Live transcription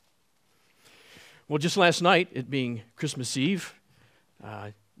Well, just last night, it being Christmas Eve,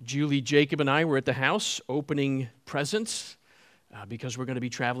 Julie, Jacob, and I were at the house opening presents because we're going to be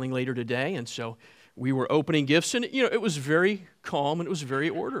traveling later today. And so we were opening gifts, and it was very calm and it was very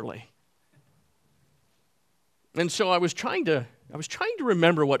orderly. And so I was trying to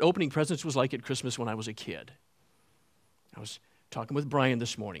remember what opening presents was like at Christmas when I was a kid. I was talking with Brian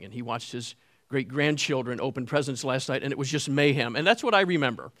this morning, and he watched his great-grandchildren open presents last night, and it was just mayhem. And that's what I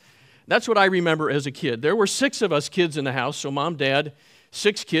remember. That's what I remember as a kid. There were 6 of us kids in the house, so mom, dad,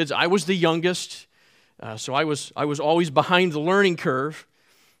 6 kids. I was the youngest, so I was always behind the learning curve,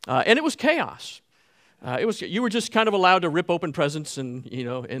 and it was chaos. You were just kind of allowed to rip open presents and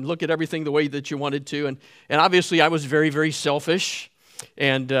look at everything the way that you wanted to, and obviously I was very, very selfish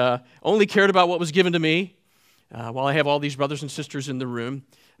and only cared about what was given to me while I have all these brothers and sisters in the room.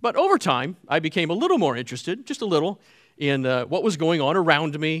 But over time, I became a little more interested, just a little, in what was going on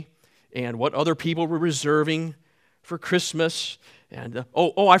around me and what other people were reserving for Christmas. And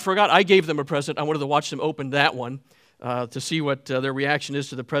I forgot, I gave them a present. I wanted to watch them open that one to see what their reaction is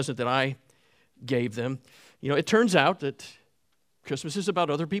to the present that I gave them. It turns out that Christmas is about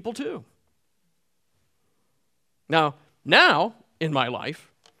other people too. Now in my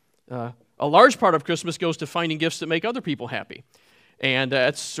life, a large part of Christmas goes to finding gifts that make other people happy. And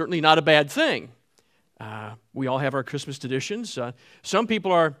that's certainly not a bad thing. We all have our Christmas traditions. Some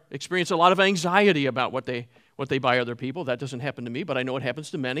people experience a lot of anxiety about what they buy other people. That doesn't happen to me, but I know it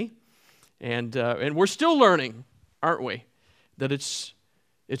happens to many. And we're still learning, aren't we, that it's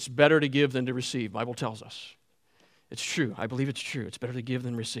better to give than to receive. The Bible tells us. It's true. I believe it's true. It's better to give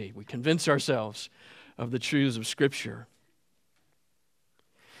than receive. We convince ourselves of the truths of Scripture.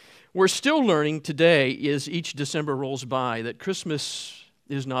 We're still learning today, as each December rolls by, that Christmas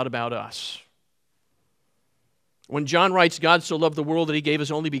is not about us. When John writes, God so loved the world that he gave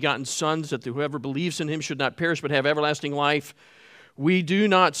his only begotten Son, that whoever believes in him should not perish but have everlasting life, we do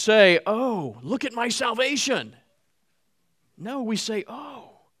not say, oh, look at my salvation. No, we say, oh,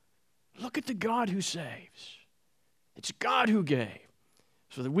 look at the God who saves. It's God who gave,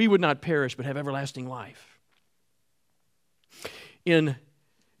 so that we would not perish but have everlasting life. In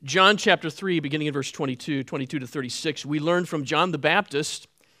John chapter 3, beginning in verse 22 to 36, we learn from John the Baptist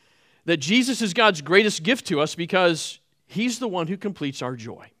that Jesus is God's greatest gift to us because he's the one who completes our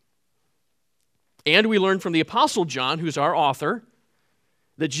joy. And we learn from the Apostle John, who's our author,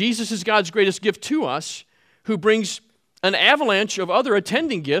 that Jesus is God's greatest gift to us, who brings an avalanche of other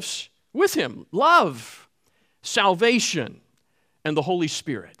attending gifts with him: love, salvation, and the Holy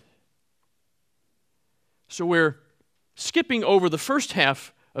Spirit. So we're skipping over the first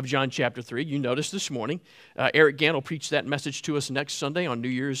half of John chapter 3. You noticed this morning, Eric Gann will preach that message to us next Sunday on New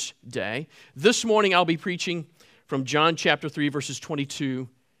Year's Day. This morning I'll be preaching from John chapter 3, verses 22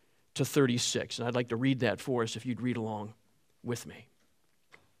 to 36. And I'd like to read that for us if you'd read along with me.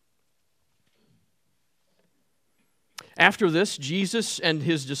 After this, Jesus and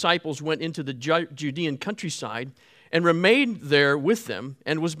his disciples went into the Judean countryside and remained there with them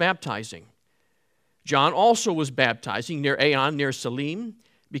and was baptizing. John also was baptizing near Aenon, near Salim,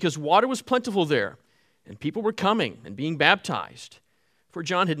 because water was plentiful there, and people were coming and being baptized, for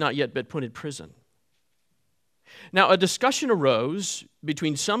John had not yet been put in prison. Now a discussion arose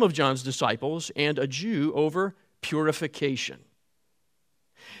between some of John's disciples and a Jew over purification.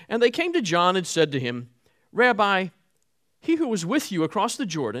 And they came to John and said to him, Rabbi, he who was with you across the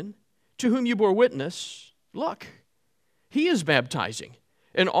Jordan, to whom you bore witness, look, he is baptizing,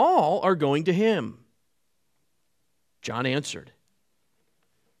 and all are going to him. John answered,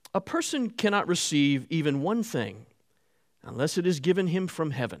 a person cannot receive even one thing unless it is given him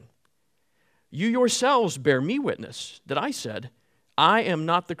from heaven. You yourselves bear me witness that I said, I am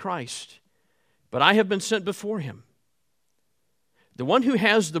not the Christ, but I have been sent before him. The one who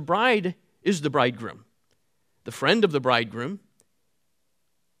has the bride is the bridegroom. The friend of the bridegroom,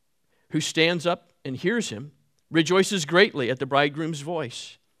 who stands up and hears him, rejoices greatly at the bridegroom's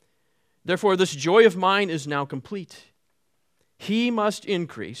voice. Therefore, this joy of mine is now complete. He must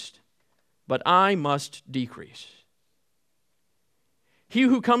increase, but I must decrease. He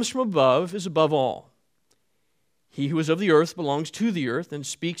who comes from above is above all. He who is of the earth belongs to the earth and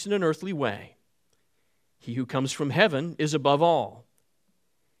speaks in an earthly way. He who comes from heaven is above all.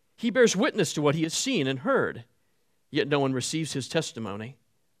 He bears witness to what he has seen and heard, yet no one receives his testimony.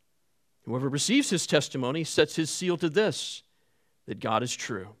 Whoever receives his testimony sets his seal to this, that God is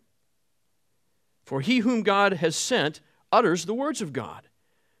true. For he whom God has sent utters the words of God,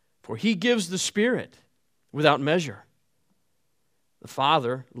 for he gives the Spirit without measure. The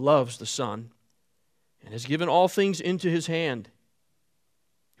Father loves the Son and has given all things into his hand.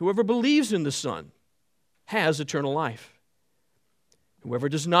 Whoever believes in the Son has eternal life. Whoever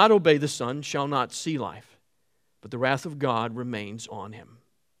does not obey the Son shall not see life, but the wrath of God remains on him.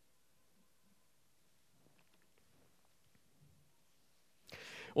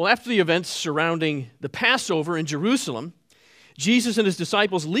 Well, after the events surrounding the Passover in Jerusalem, Jesus and his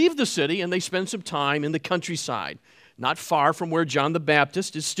disciples leave the city and they spend some time in the countryside, not far from where John the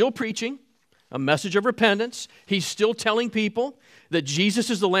Baptist is still preaching a message of repentance. He's still telling people that Jesus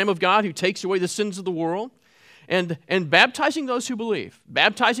is the Lamb of God who takes away the sins of the world, and baptizing those who believe,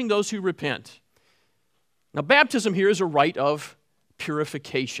 baptizing those who repent. Now, baptism here is a rite of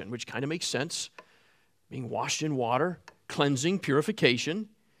purification, which kind of makes sense. Being washed in water, cleansing, purification.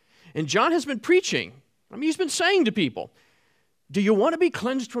 And John has been preaching. He's been saying to people, do you want to be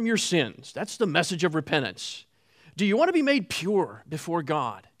cleansed from your sins? That's the message of repentance. Do you want to be made pure before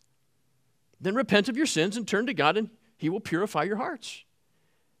God? Then repent of your sins and turn to God, and he will purify your hearts.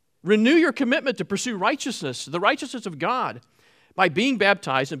 Renew your commitment to pursue righteousness, the righteousness of God, by being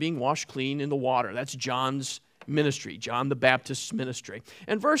baptized and being washed clean in the water. That's John's ministry, John the Baptist's ministry.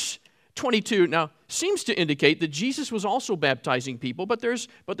 And verse 22 now seems to indicate that Jesus was also baptizing people, but there's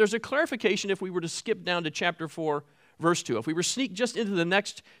a clarification if we were to skip down to chapter 4, verse 2. If we were to sneak just into the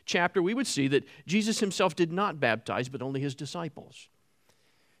next chapter, we would see that Jesus himself did not baptize, but only his disciples.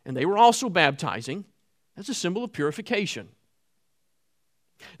 And they were also baptizing as a symbol of purification.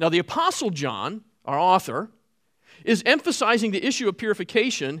 Now, the Apostle John, our author, is emphasizing the issue of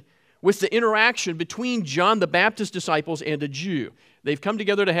purification with the interaction between John the Baptist's disciples and a Jew. They've come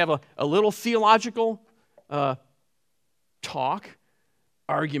together to have a little theological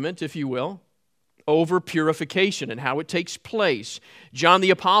argument, if you will, over purification and how it takes place. John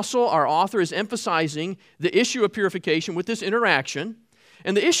the Apostle, our author, is emphasizing the issue of purification with this interaction.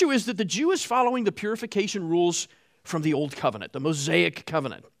 And the issue is that the Jew is following the purification rules from the Old Covenant, the Mosaic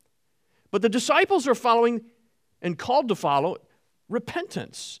Covenant. But the disciples are following and called to follow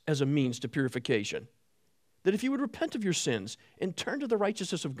repentance as a means to purification. That if you would repent of your sins and turn to the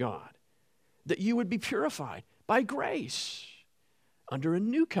righteousness of God, that you would be purified by grace under a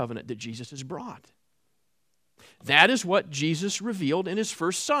new covenant that Jesus has brought. That is what Jesus revealed in his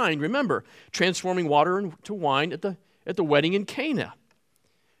first sign. Remember, transforming water into wine at the wedding in Cana.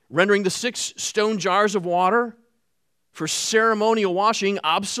 Rendering the 6 stone jars of water for ceremonial washing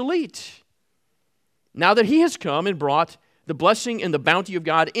obsolete. Now that he has come and brought the blessing and the bounty of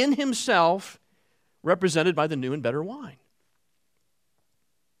God in himself, represented by the new and better wine.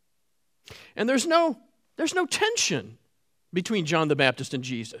 And there's no tension between John the Baptist and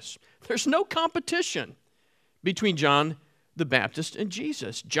Jesus. There's no competition between John the Baptist and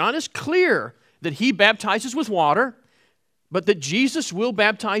Jesus. John is clear that he baptizes with water, but that Jesus will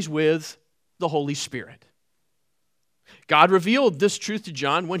baptize with the Holy Spirit. God revealed this truth to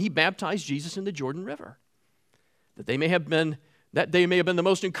John when he baptized Jesus in the Jordan River. That day may have been the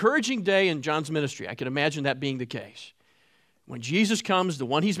most encouraging day in John's ministry. I can imagine that being the case. When Jesus comes, the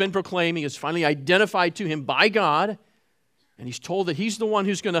one he's been proclaiming is finally identified to him by God, and he's told that he's the one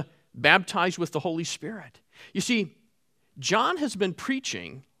who's going to baptize with the Holy Spirit. You see, John has been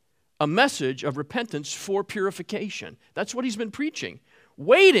preaching a message of repentance for purification. That's what he's been preaching.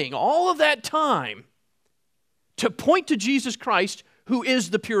 Waiting all of that time to point to Jesus Christ, who is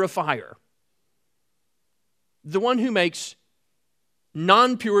the purifier. The one who makes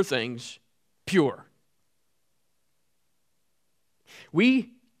non-pure things pure.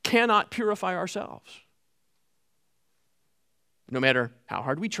 We cannot purify ourselves. No matter how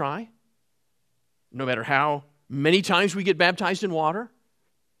hard we try, no matter how many times we get baptized in water,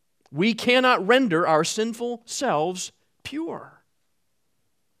 we cannot render our sinful selves pure.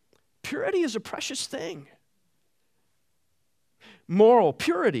 Purity is a precious thing. Moral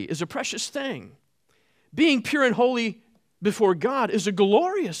purity is a precious thing. Being pure and holy before God is a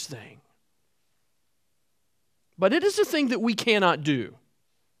glorious thing. But it is a thing that we cannot do.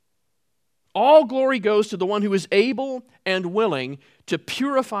 All glory goes to the one who is able and willing to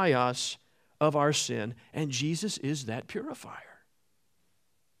purify us of our sin, and Jesus is that purifier.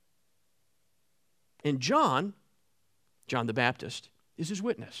 And John the Baptist, is his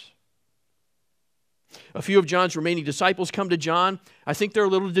witness. A few of John's remaining disciples come to John. I think they're a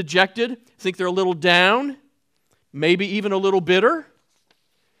little dejected. I think they're a little down, maybe even a little bitter,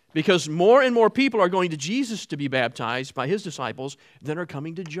 because more and more people are going to Jesus to be baptized by his disciples than are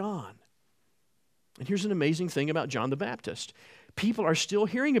coming to John. And here's an amazing thing about John the Baptist. People are still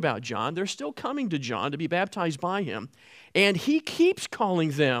hearing about John. They're still coming to John to be baptized by him. And he keeps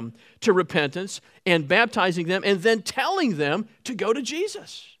calling them to repentance and baptizing them and then telling them to go to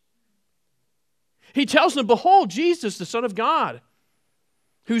Jesus. He tells them, behold, Jesus, the Son of God,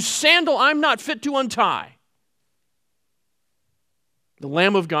 whose sandal I'm not fit to untie. the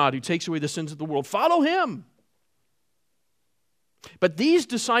Lamb of God who takes away the sins of the world. Follow him. But these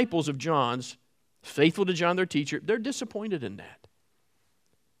disciples of John's, faithful to John, their teacher, they're disappointed in that.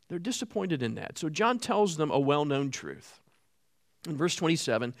 They're disappointed in that. So John tells them a well-known truth. In verse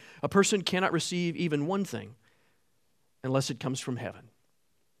 27, a person cannot receive even one thing unless it comes from heaven.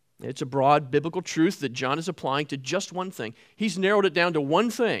 It's a broad biblical truth that John is applying to just one thing. He's narrowed it down to one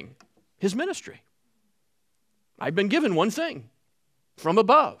thing, his ministry. I've been given one thing from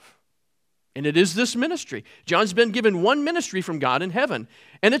above, and it is this ministry. John's been given one ministry from God in heaven,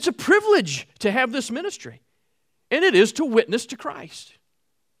 and it's a privilege to have this ministry, and it is to witness to Christ,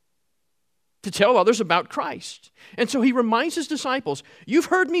 to tell others about Christ. And so he reminds his disciples, you've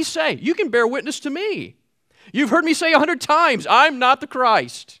heard me say, you can bear witness to me. You've heard me say 100 times, I'm not the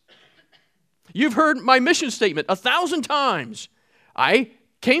Christ. You've heard my mission statement 1,000 times. I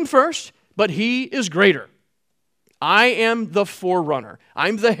came first, but he is greater. I am the forerunner.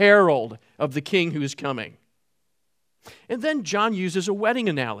 I'm the herald of the king who is coming. And then John uses a wedding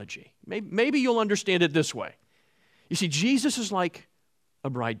analogy. Maybe you'll understand it this way. You see, Jesus is like a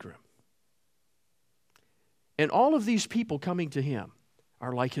bridegroom. And all of these people coming to him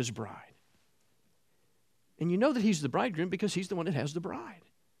are like his bride. And you know that he's the bridegroom because he's the one that has the bride.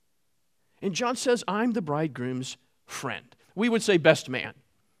 And John says, I'm the bridegroom's friend. We would say best man.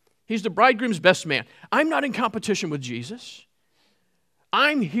 He's the bridegroom's best man. I'm not in competition with Jesus.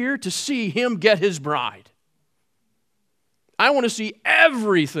 I'm here to see him get his bride. I want to see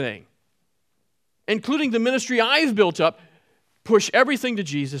everything, including the ministry I've built up, push everything to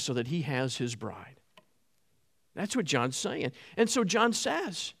Jesus so that he has his bride. That's what John's saying. And so John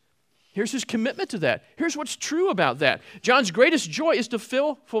says, here's his commitment to that. Here's what's true about that. John's greatest joy is to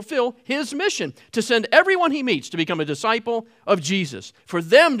fulfill his mission, to send everyone he meets to become a disciple of Jesus, for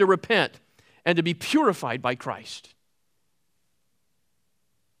them to repent and to be purified by Christ.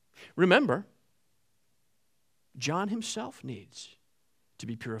 Remember, John himself needs to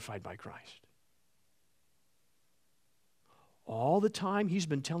be purified by Christ. All the time he's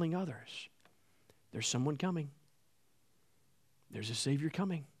been telling others, there's someone coming. There's a Savior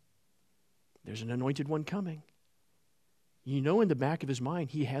coming. There's an anointed one coming. You know in the back of his mind,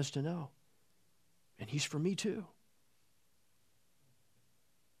 he has to know. And he's for me too.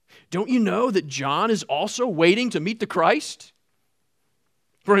 Don't you know that John is also waiting to meet the Christ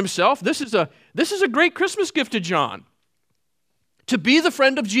for himself? This is a great Christmas gift to John. To be the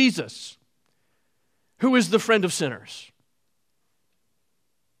friend of Jesus, who is the friend of sinners.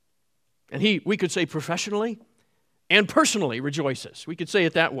 And we could say professionally and personally rejoices. We could say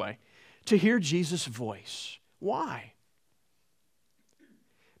it that way. To hear Jesus' voice. Why?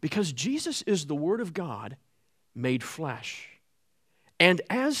 Because Jesus is the Word of God made flesh. And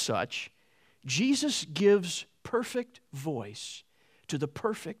as such, Jesus gives perfect voice to the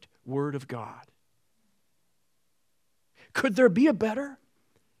perfect Word of God. Could there be a better,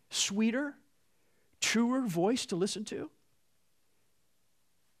 sweeter, truer voice to listen to?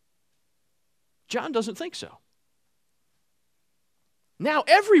 John doesn't think so. Now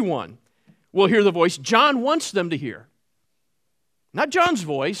everyone will hear the voice John wants them to hear. Not John's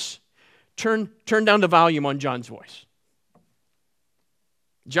voice. Turn down the volume on John's voice.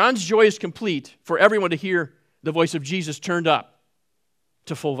 John's joy is complete for everyone to hear the voice of Jesus turned up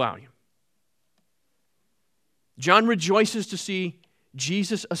to full volume. John rejoices to see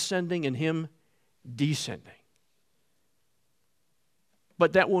Jesus ascending and him descending.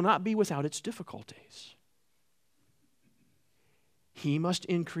 But that will not be without its difficulties. He must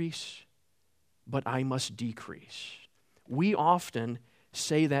increase, but I must decrease. We often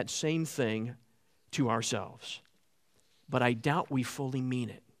say that same thing to ourselves, but I doubt we fully mean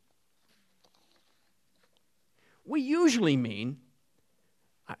it. We usually mean,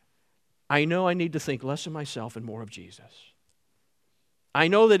 I know I need to think less of myself and more of Jesus. I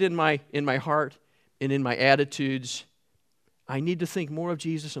know that in my heart and in my attitudes, I need to think more of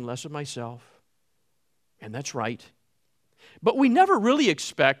Jesus and less of myself. And that's right. But we never really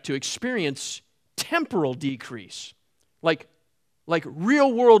expect to experience temporal decrease, like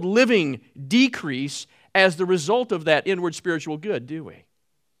real-world living decrease as the result of that inward spiritual good, do we?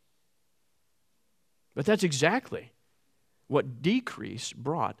 But that's exactly what decrease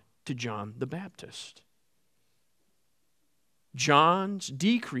brought to John the Baptist. John's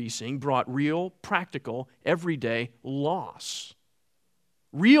decreasing brought real, practical, everyday loss.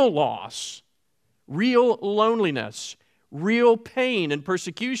 Real loss, real loneliness, real pain and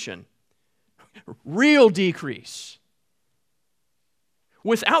persecution, real decrease.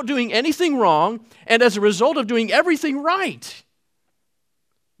 Without doing anything wrong, and as a result of doing everything right,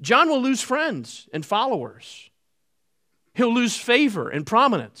 John will lose friends and followers. He'll lose favor and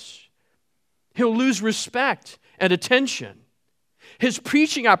prominence. He'll lose respect and attention. His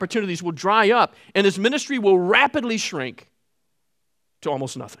preaching opportunities will dry up, and his ministry will rapidly shrink to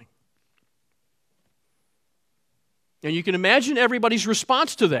almost nothing. And you can imagine everybody's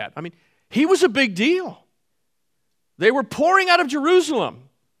response to that. I mean, he was a big deal. They were pouring out of Jerusalem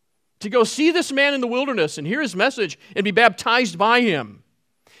to go see this man in the wilderness and hear his message and be baptized by him.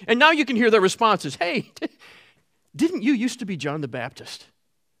 And now you can hear their responses. Hey, didn't you used to be John the Baptist?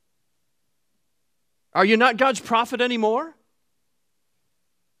 Are you not God's prophet anymore?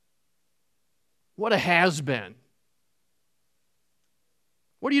 What a has-been.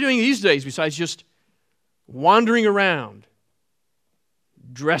 What are you doing these days besides just wandering around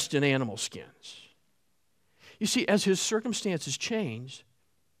dressed in animal skins? You see, as his circumstances change,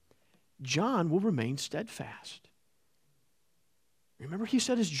 John will remain steadfast. Remember, he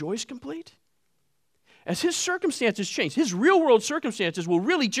said his joy is complete? As his circumstances change, his real-world circumstances will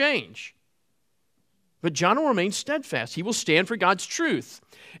really change. But John will remain steadfast. He will stand for God's truth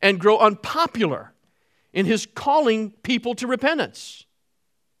and grow unpopular in his calling people to repentance.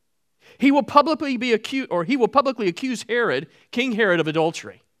 He will publicly accuse Herod, King Herod, of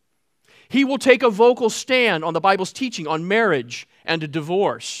adultery. He will take a vocal stand on the Bible's teaching on marriage and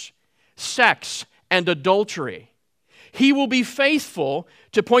divorce, sex and adultery. He will be faithful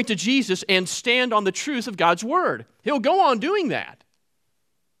to point to Jesus and stand on the truth of God's word. He'll go on doing that.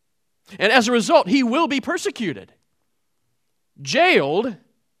 And as a result, he will be persecuted, jailed,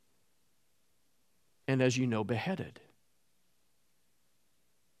 and as you know, beheaded.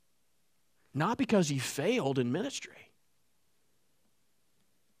 Not because he failed in ministry,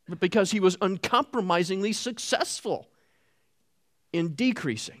 but because he was uncompromisingly successful in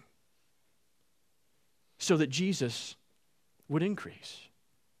decreasing so that Jesus would increase.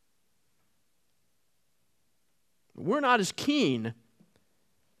 We're not as keen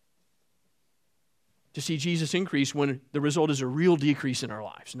to see Jesus increase when the result is a real decrease in our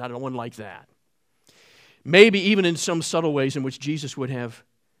lives. Not one like that. Maybe even in some subtle ways in which Jesus would have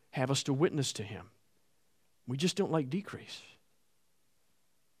us to witness to him. We just don't like decrease.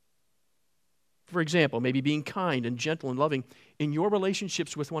 For example, maybe being kind and gentle and loving in your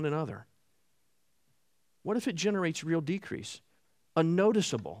relationships with one another. What if it generates real decrease? A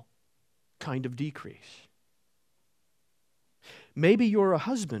noticeable kind of decrease. Maybe you're a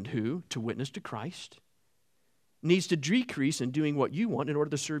husband who, to witness to Christ, needs to decrease in doing what you want in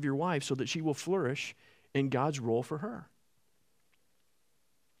order to serve your wife so that she will flourish in God's role for her.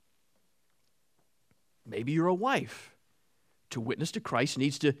 Maybe you're a wife. To witness to Christ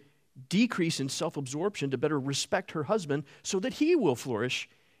needs to decrease in self-absorption to better respect her husband so that he will flourish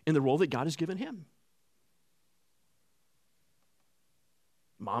in the role that God has given him.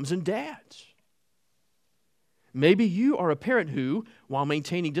 Moms and dads. Maybe you are a parent who, while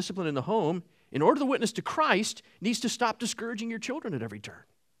maintaining discipline in the home, in order to witness to Christ, needs to stop discouraging your children at every turn.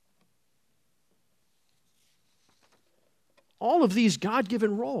 All of these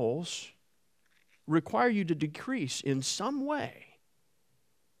God-given roles require you to decrease in some way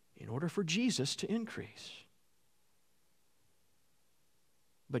in order for Jesus to increase.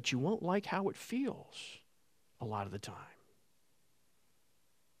 But you won't like how it feels a lot of the time.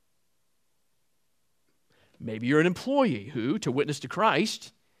 Maybe you're an employee who, to witness to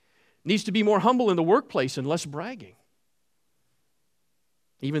Christ, needs to be more humble in the workplace and less bragging,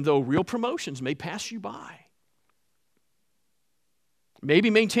 even though real promotions may pass you by. Maybe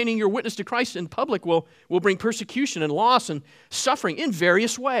maintaining your witness to Christ in public will bring persecution and loss and suffering in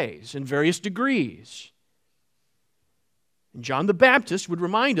various ways, in various degrees. And John the Baptist would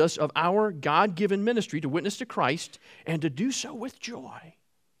remind us of our God-given ministry to witness to Christ and to do so with joy.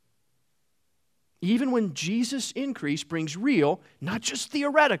 Even when Jesus' increase brings real, not just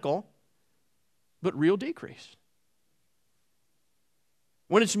theoretical, but real decrease.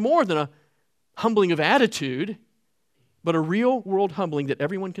 When it's more than a humbling of attitude, but a real-world humbling that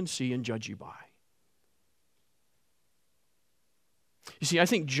everyone can see and judge you by. You see, I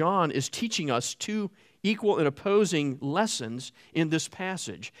think John is teaching us two equal and opposing lessons in this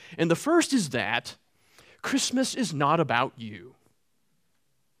passage. And the first is that Christmas is not about you.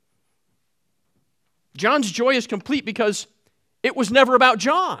 John's joy is complete because it was never about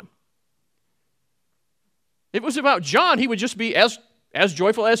John. If it was about John, he would just be as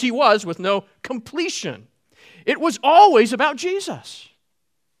joyful as he was with no completion. It was always about Jesus.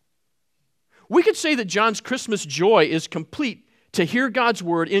 We could say that John's Christmas joy is complete to hear God's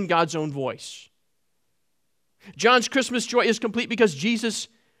word in God's own voice. John's Christmas joy is complete because Jesus,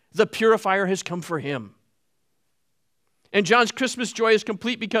 the purifier, has come for him. And John's Christmas joy is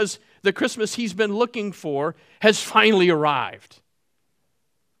complete because the Christmas he's been looking for has finally arrived.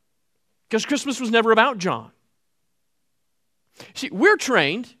 Because Christmas was never about John. See, we're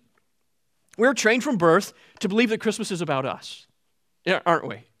trained from birth to believe that Christmas is about us, aren't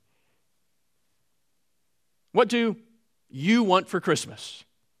we? What do you want for Christmas?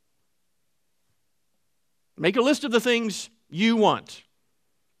 Make a list of the things you want,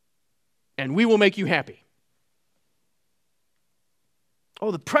 and we will make you happy.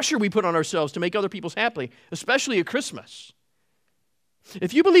 Oh, the pressure we put on ourselves to make other people happy, especially at Christmas.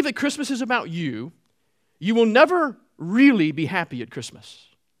 If you believe that Christmas is about you, you will never really be happy at Christmas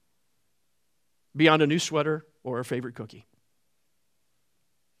beyond a new sweater or a favorite cookie.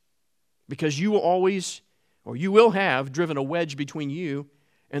 Because you will always, or you will have driven a wedge between you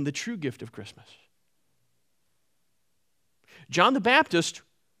and the true gift of Christmas. John the Baptist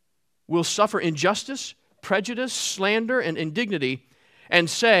will suffer injustice, prejudice, slander, and indignity and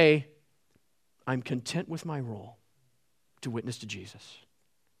say, I'm content with my role to witness to Jesus.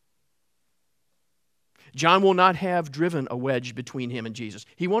 John will not have driven a wedge between him and Jesus.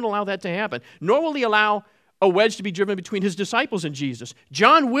 He won't allow that to happen, nor will he allow a wedge to be driven between his disciples and Jesus.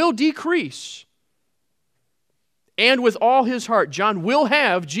 John will decrease. And with all his heart, John will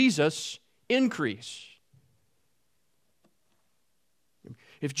have Jesus increase.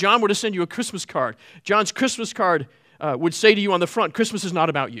 If John were to send you a Christmas card, John's Christmas card would say to you on the front, Christmas is not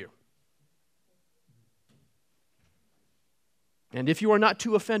about you. And if you are not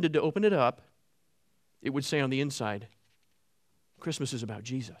too offended to open it up, it would say on the inside, Christmas is about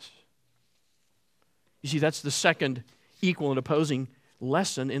Jesus. You see, that's the second equal and opposing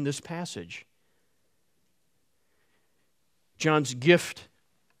lesson in this passage. John's gift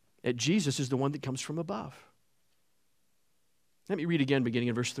at Jesus is the one that comes from above. Let me read again, beginning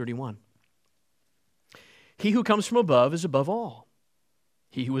in verse 31. He who comes from above is above all.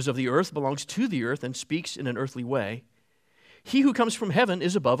 He who is of the earth belongs to the earth and speaks in an earthly way. He who comes from heaven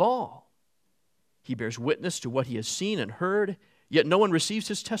is above all. He bears witness to what he has seen and heard, yet no one receives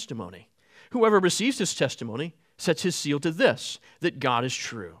his testimony. Whoever receives his testimony sets his seal to this, that God is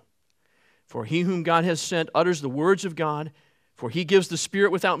true. For he whom God has sent utters the words of God, for he gives the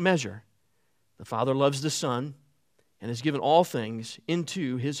Spirit without measure. The Father loves the Son and has given all things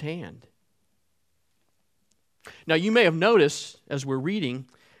into his hand. Now, you may have noticed, as we're reading,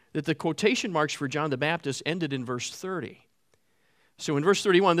 that the quotation marks for John the Baptist ended in verse 30. So in verse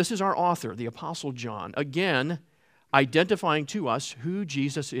 31, this is our author, the Apostle John, again identifying to us who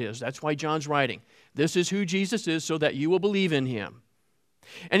Jesus is. That's why John's writing. This is who Jesus is so that you will believe in him.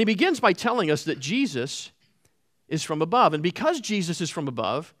 And he begins by telling us that Jesus is from above. And because Jesus is from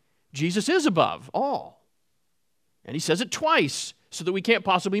above, Jesus is above all. And he says it twice so that we can't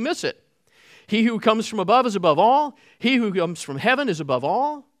possibly miss it. He who comes from above is above all. He who comes from heaven is above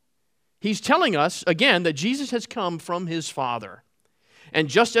all. He's telling us, again, that Jesus has come from his Father. And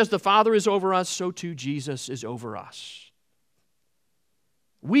just as the Father is over us, so too Jesus is over us.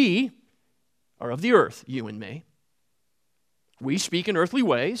 We are of the earth, you and me. We speak in earthly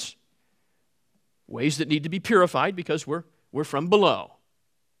ways, ways that need to be purified because we're from below.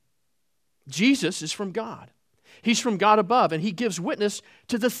 Jesus is from God. He's from God above, and he gives witness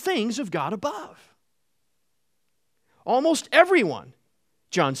to the things of God above. Almost everyone,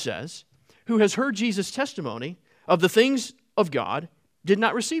 John says, who has heard Jesus' testimony of the things of God did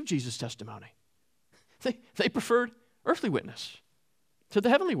not receive Jesus' testimony. They preferred earthly witness to the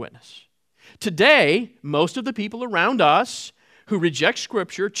heavenly witness. Today, most of the people around us who reject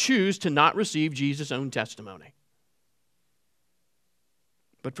Scripture choose to not receive Jesus' own testimony.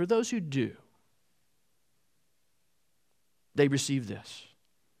 But for those who do, they receive this,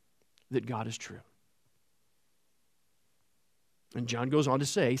 that God is true. And John goes on to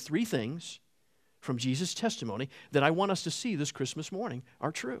say three things from Jesus' testimony that I want us to see this Christmas morning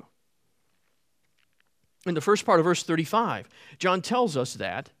are true. In the first part of verse 35, John tells us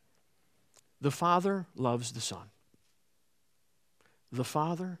that the Father loves the Son. The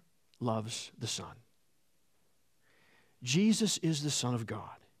Father loves the Son. Jesus is the Son of God.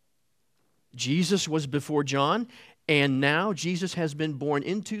 Jesus was before John, and now Jesus has been born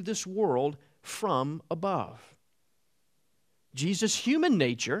into this world from above. Jesus' human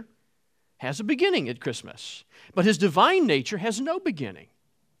nature has a beginning at Christmas, but his divine nature has no beginning.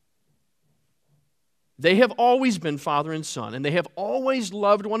 They have always been father and son, and they have always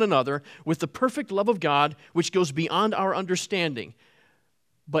loved one another with the perfect love of God, which goes beyond our understanding,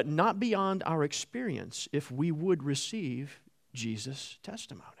 but not beyond our experience if we would receive Jesus'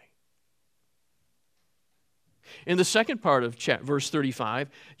 testimony. In the second part of verse 35,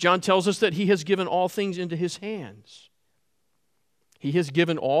 John tells us that he has given all things into his hands. He has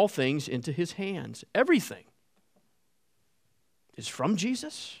given all things into his hands. Everything is from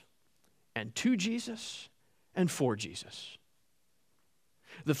Jesus and to Jesus and for Jesus.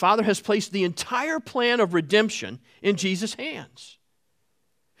 The Father has placed the entire plan of redemption in Jesus' hands.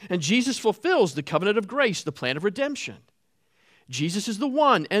 And Jesus fulfills the covenant of grace, the plan of redemption. Jesus is the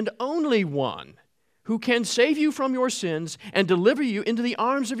one and only one who can save you from your sins and deliver you into the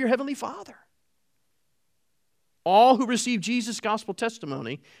arms of your heavenly Father. All who receive Jesus' gospel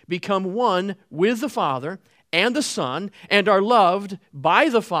testimony become one with the Father and the Son and are loved by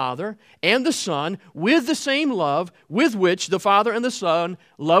the Father and the Son with the same love with which the Father and the Son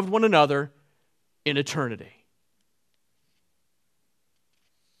loved one another in eternity.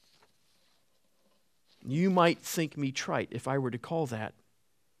 You might think me trite if I were to call that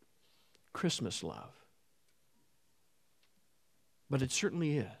Christmas love. But it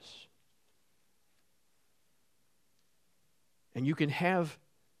certainly is. And you can have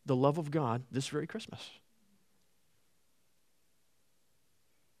the love of God this very Christmas.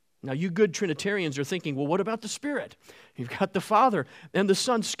 Now, you good Trinitarians are thinking, well, what about the Spirit? You've got the Father and the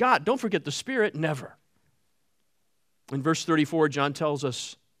Son, Scott. Don't forget the Spirit. Never. In verse 34, John tells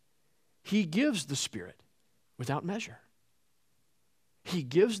us, He gives the Spirit without measure. He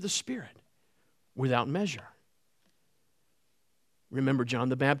gives the Spirit without measure. Remember, John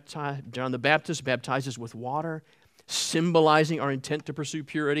the Baptist baptizes with water, symbolizing our intent to pursue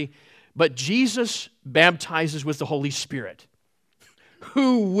purity. But Jesus baptizes with the Holy Spirit,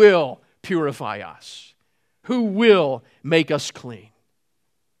 who will purify us, who will make us clean.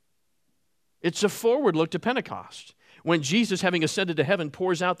 It's a forward look to Pentecost, when Jesus, having ascended to heaven,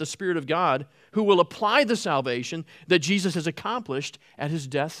 pours out the Spirit of God, who will apply the salvation that Jesus has accomplished at his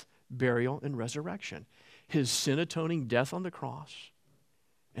death, burial, and resurrection. His sin-atoning death on the cross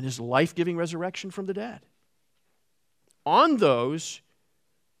and his life-giving resurrection from the dead on those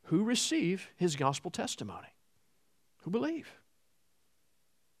who receive his gospel testimony, who believe.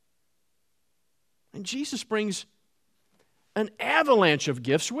 And Jesus brings an avalanche of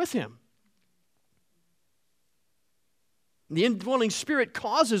gifts with him. The indwelling Spirit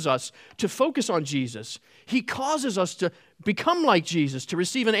causes us to focus on Jesus. He causes us to become like Jesus, to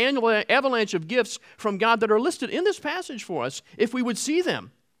receive an annual avalanche of gifts from God that are listed in this passage for us, if we would see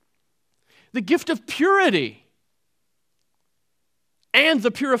them. The gift of purity and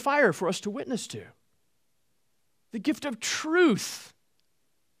the purifier for us to witness to. The gift of truth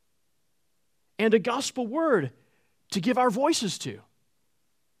and a gospel word to give our voices to.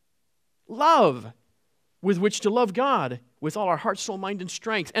 Love with which to love God with all our heart, soul, mind, and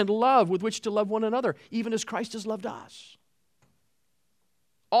strength, and love with which to love one another, even as Christ has loved us.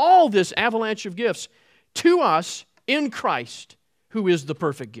 All this avalanche of gifts to us in Christ, who is the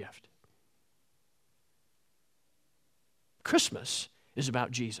perfect gift. Christmas is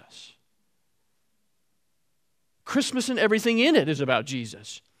about Jesus. Christmas and everything in it is about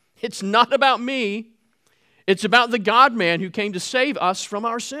Jesus. It's not about me. It's about the God-man who came to save us from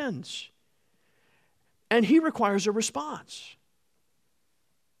our sins. And he requires a response.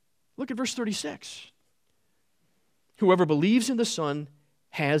 Look at verse 36. Whoever believes in the Son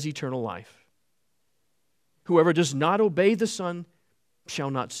has eternal life. Whoever does not obey the Son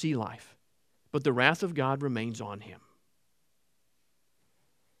shall not see life, but the wrath of God remains on him.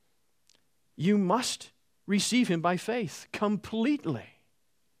 You must receive him by faith completely,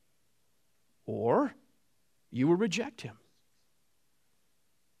 or you will reject him.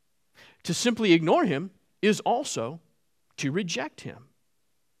 To simply ignore him is also to reject him.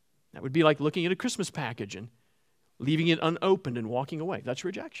 That would be like looking at a Christmas package and leaving it unopened and walking away. That's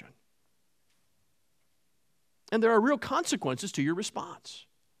rejection. And there are real consequences to your response.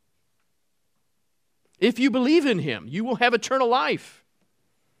 If you believe in him, you will have eternal life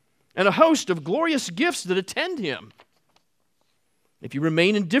and a host of glorious gifts that attend him. If you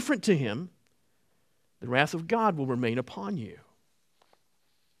remain indifferent to him, the wrath of God will remain upon you.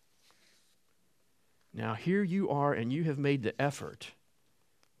 Now, here you are, and you have made the effort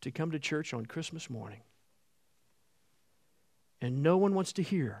to come to church on Christmas morning. And no one wants to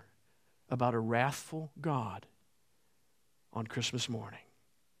hear about a wrathful God on Christmas morning.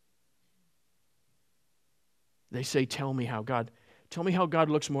 They say, tell me how God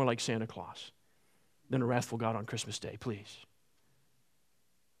looks more like Santa Claus than a wrathful God on Christmas Day, please.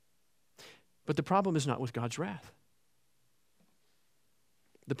 But the problem is not with God's wrath.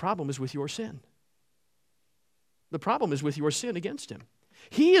 The problem is with your sin. The problem is with your sin against him.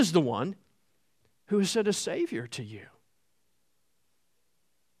 He is the one who has sent a Savior to you.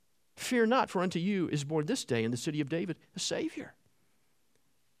 Fear not, for unto you is born this day in the city of David a Savior,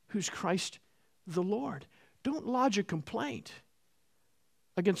 who's Christ the Lord. Don't lodge a complaint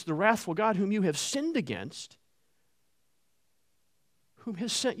against the wrathful God whom you have sinned against, whom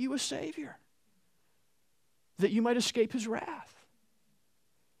has sent you a Savior, that you might escape his wrath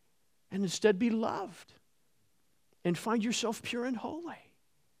and instead be loved and find yourself pure and holy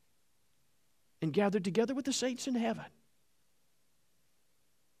and gathered together with the saints in heaven.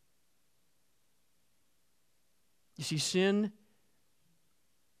 You see, sin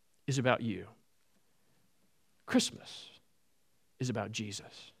is about you. Christmas is about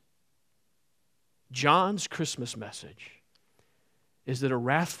Jesus. John's Christmas message is that a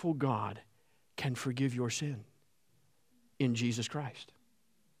wrathful God can forgive your sin in Jesus Christ.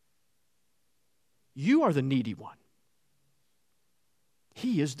 You are the needy one.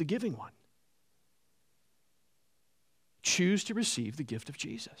 He is the giving one. Choose to receive the gift of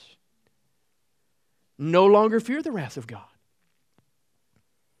Jesus. No longer fear the wrath of God.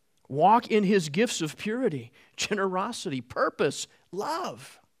 Walk in his gifts of purity, generosity, purpose,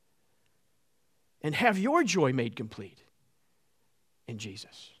 love, and have your joy made complete in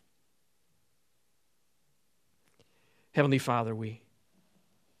Jesus. Heavenly Father, we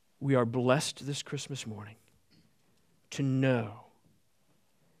are blessed this Christmas morning to know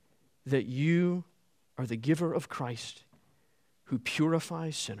that you are the giver of Christ who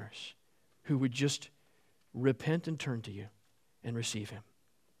purifies sinners who would just repent and turn to you and receive him.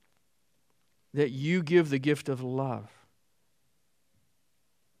 That you give the gift of love.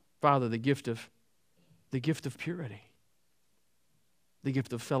 Father, the gift of purity. The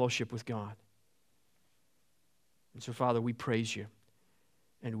gift of fellowship with God. And so, Father, we praise you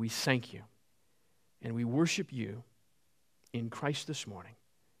and we thank you and we worship you in Christ this morning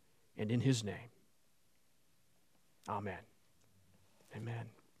and in his name. Amen.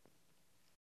 Amen.